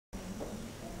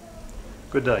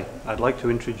Good day. I'd like to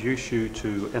introduce you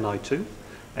to Ni2.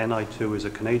 Ni2 is a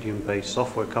Canadian-based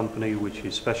software company which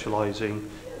is specializing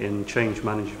in change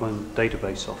management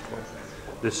database software.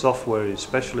 This software is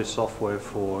specialist software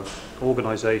for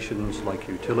organizations like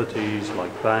utilities,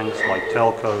 like banks, like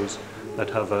telcos that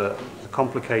have a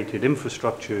complicated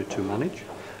infrastructure to manage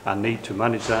and need to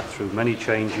manage that through many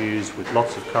changes with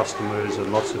lots of customers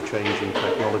and lots of change in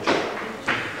technology.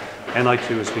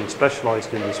 Ni2 has been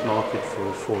specialized in this market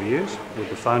for 4 years, with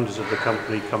the founders of the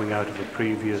company coming out of a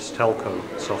previous telco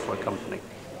software company.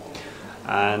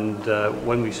 And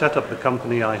when we set up the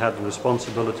company, I had the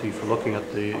responsibility for looking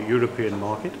at the European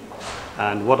market.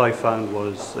 And what I found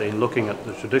was, in looking at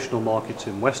the traditional markets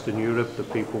in Western Europe, the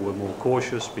people were more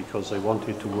cautious because they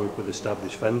wanted to work with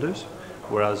established vendors.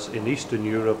 Whereas in Eastern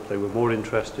Europe, they were more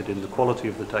interested in the quality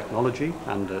of the technology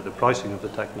and the pricing of the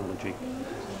technology.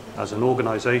 As an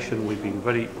organization, we've been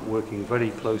working very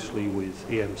closely with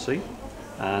EMC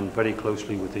and very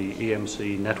closely with the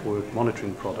EMC network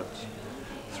monitoring products.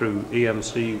 Through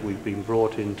EMC, we've been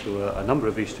brought into a number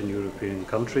of Eastern European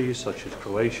countries, such as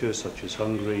Croatia, such as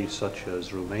Hungary, such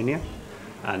as Romania.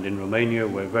 And in Romania,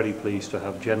 we're very pleased to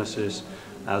have Genesys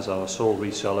as our sole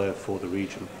reseller for the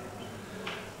region.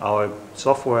 Our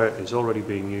software is already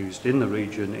being used in the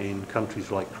region in countries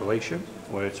like Croatia,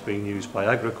 where it's being used by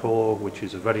Agricor, which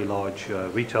is a very large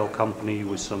retail company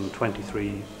with some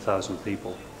 23,000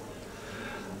 people.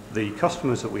 The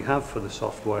customers that we have for the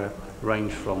software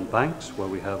range from banks, where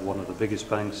we have one of the biggest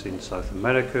banks in South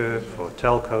America, for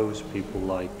telcos, people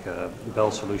like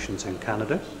Bell Solutions in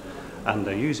Canada, and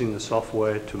they're using the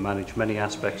software to manage many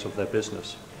aspects of their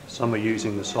business. Some are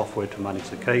using the software to manage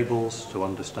the cables, to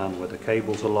understand where the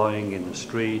cables are lying in the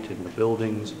street, in the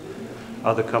buildings.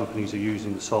 Other companies are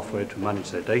using the software to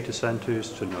manage their data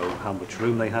centers, to know how much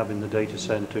room they have in the data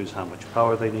centers, how much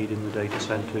power they need in the data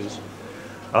centers.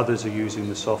 Others are using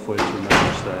the software to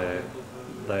manage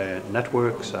their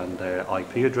networks and their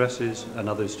IP addresses, and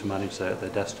others to manage their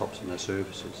desktops and their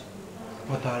services.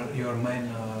 What are your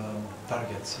main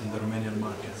targets in the Romanian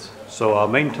markets? So our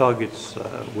main targets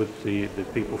with the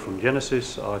people from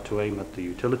Genesys are to aim at the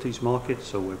utilities market.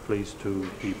 So we're pleased to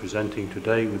be presenting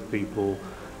today with people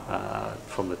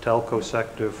from the telco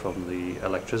sector, from the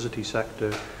electricity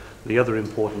sector. The other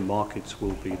important markets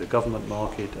will be the government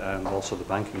market and also the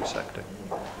banking sector.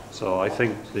 So I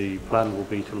think the plan will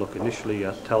be to look initially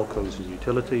at telcos and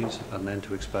utilities, and then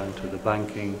to expand to the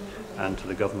banking and to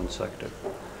the government sector,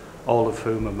 all of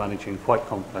whom are managing quite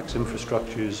complex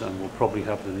infrastructures and will probably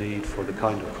have the need for the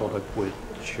kind of product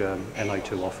which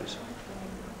Ni2 offers.